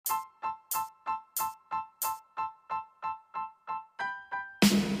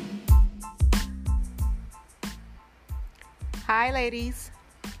Hi, ladies.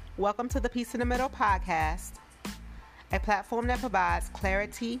 Welcome to the Peace in the Middle podcast, a platform that provides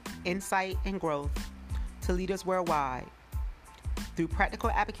clarity, insight, and growth to leaders worldwide through practical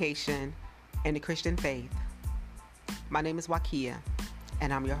application in the Christian faith. My name is Wakia,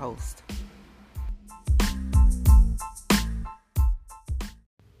 and I'm your host.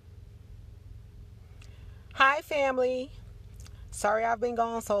 Hi, family. Sorry I've been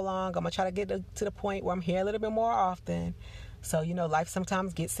gone so long. I'm going to try to get to the point where I'm here a little bit more often. So, life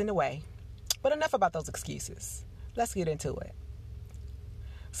sometimes gets in the way. But enough about those excuses. Let's get into it.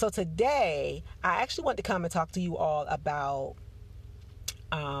 So today, I actually want to come and talk to you all about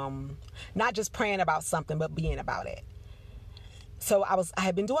not just praying about something, but being about it. So I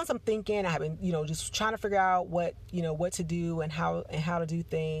had been doing some thinking. I have been, just trying to figure out what to do and how to do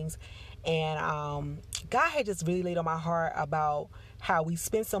things. And God had just really laid on my heart about how we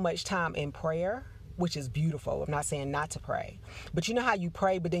spend so much time in prayer, which is beautiful. I'm not saying not to pray. But you know how you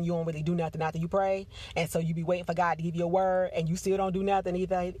pray, but then you don't really do nothing after you pray? And so you be waiting for God to give you a word, and you still don't do nothing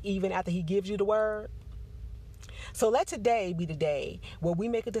even after he gives you the word? So let today be the day where we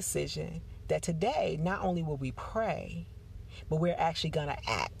make a decision that today, not only will we pray, but we're actually going to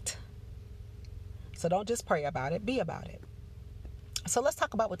act. So don't just pray about it, be about it. So let's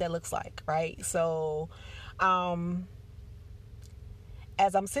talk about what that looks like, right? So,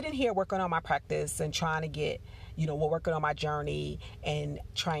 as I'm sitting here working on my practice and trying to get, we're working on my journey and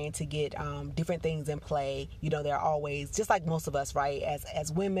trying to get different things in play. There are always, just like most of us, right?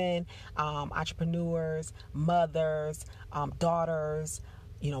 As women, entrepreneurs, mothers, daughters,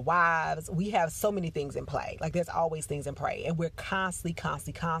 wives, we have so many things in play. Like there's always things in play, and we're constantly,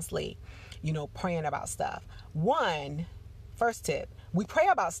 praying about stuff. First tip, we pray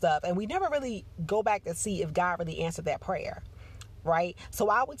about stuff and we never really go back to see if God really answered that prayer, right? So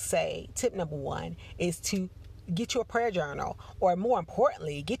I would say tip number one is to get you a prayer journal, or more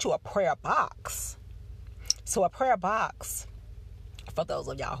importantly, get you a prayer box. So a prayer box, for those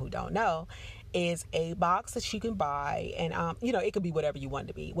of y'all who don't know, is a box that you can buy, and it could be whatever you want it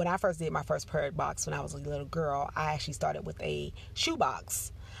to be. When I first did my first prayer box when I was a little girl, I actually started with a shoe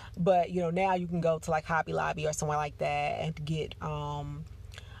box. But now you can go to like Hobby Lobby or somewhere like that and get one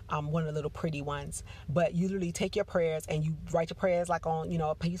of the little pretty ones. But you literally take your prayers and you write your prayers like on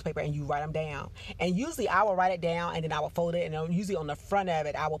a piece of paper, and you write them down. And usually I will write it down and then I will fold it, and usually on the front of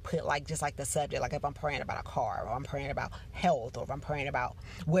it I will put just like the subject, like if I'm praying about a car, or I'm praying about health, or if I'm praying about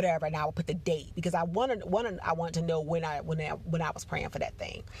whatever, and I will put the date, because I want to know when I was praying for that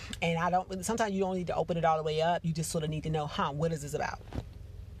thing. And sometimes you don't need to open it all the way up. You just sort of need to know, what is this about?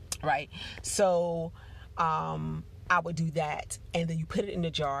 Right? So I would do that, and then you put it in the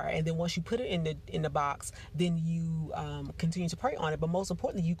jar, and then once you put it in the box, then you continue to pray on it. But most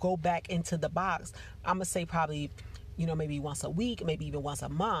importantly, you go back into the box. I'm gonna say probably maybe once a week, maybe even once a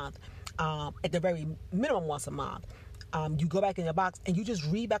month, at the very minimum once a month. You go back in the box and you just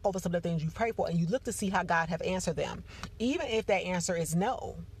read back over some of the things you pray for, and you look to see how God have answered them, even if that answer is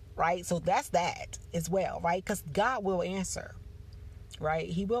no, right? So that's that as well, right? Because God will answer, right?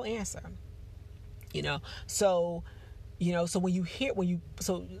 He will answer, so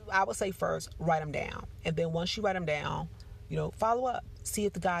so I would say first, write them down. And then once you write them down, follow up, see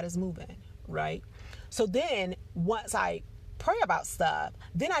if the God is moving, right? So then once I pray about stuff,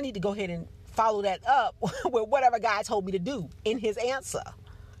 then I need to go ahead and follow that up with whatever God told me to do in his answer,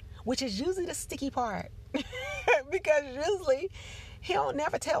 which is usually the sticky part. Because usually he'll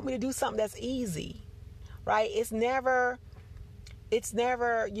never tell me to do something that's easy, right? It's never it's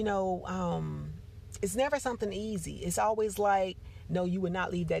never something easy. It's always like, no, you would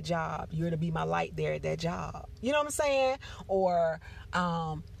not leave that job. You're to be my light there at that job. You know what I'm saying? Or,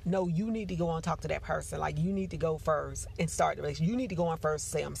 no, you need to go and talk to that person. Like, you need to go first and start the relationship. You need to go on first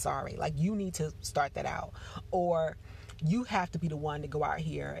and say, I'm sorry. Like, you need to start that out. Or you have to be the one to go out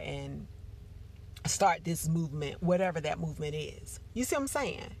here and start this movement, whatever that movement is. You see what I'm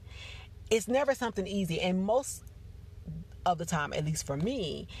saying? It's never something easy. And most of the time, at least for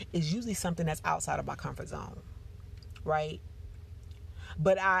me, is usually something that's outside of my comfort zone, right?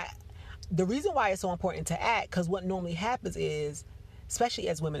 But the reason why it's so important to act, because what normally happens is, especially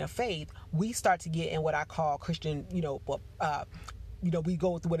as women of faith, we start to get in what I call Christian, we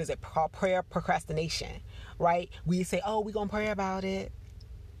go through what is it called, prayer procrastination, right? We say, oh, we're gonna pray about it.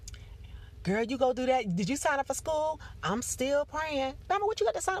 Girl, you go do that. Did you sign up for school? I'm still praying. Mama, what you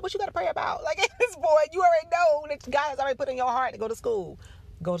got to sign up? What you got to pray about? Like, at this point, you already know that God has already put in your heart to go to school.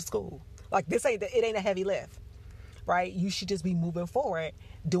 Go to school. Like, it ain't a heavy lift, right? You should just be moving forward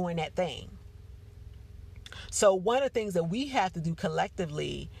doing that thing. So one of the things that we have to do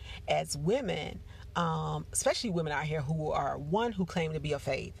collectively as women especially women out here who are who claim to be of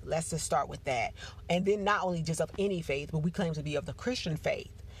faith. Let's just start with that. And then not only just of any faith, but we claim to be of the Christian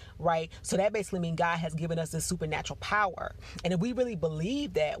faith, right? So that basically means God has given us this supernatural power. And if we really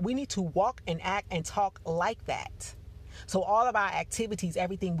believe that, we need to walk and act and talk like that. So all of our activities,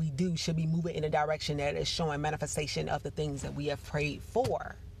 everything we do should be moving in a direction that is showing manifestation of the things that we have prayed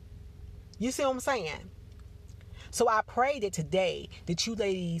for. You see what I'm saying? So I pray that today that you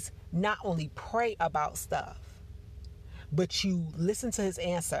ladies not only pray about stuff, but you listen to his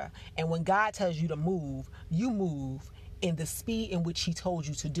answer. And when God tells you to move, you move in the speed in which he told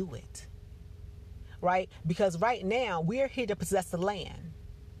you to do it. Right? Because right now we're here to possess the land.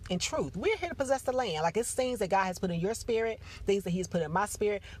 In truth, we're here to possess the land. Like, it's things that God has put in your spirit, things that he has put in my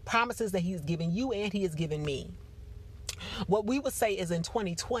spirit, promises that he's given you and he has given me. What we would say is in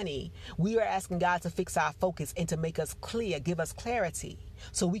 2020, we are asking God to fix our focus and to make us clear, give us clarity,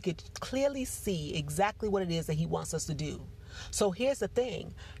 so we could clearly see exactly what it is that he wants us to do. So here's the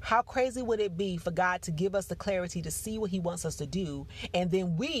thing. How crazy would it be for God to give us the clarity to see what he wants us to do, and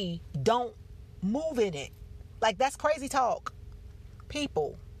then we don't move in it? Like, that's crazy talk.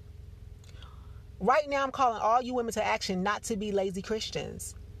 People, right now I'm calling all you women to action, not to be lazy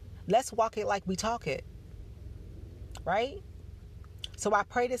Christians. Let's walk it like we talk it. Right? So I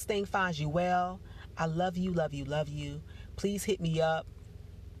pray this thing finds you well. I love you, love you, love you. Please hit me up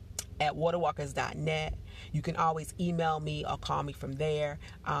at waterwalkers.net. You can always email me or call me from there.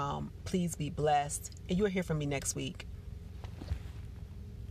 Please be blessed. And you'll hear from me next week.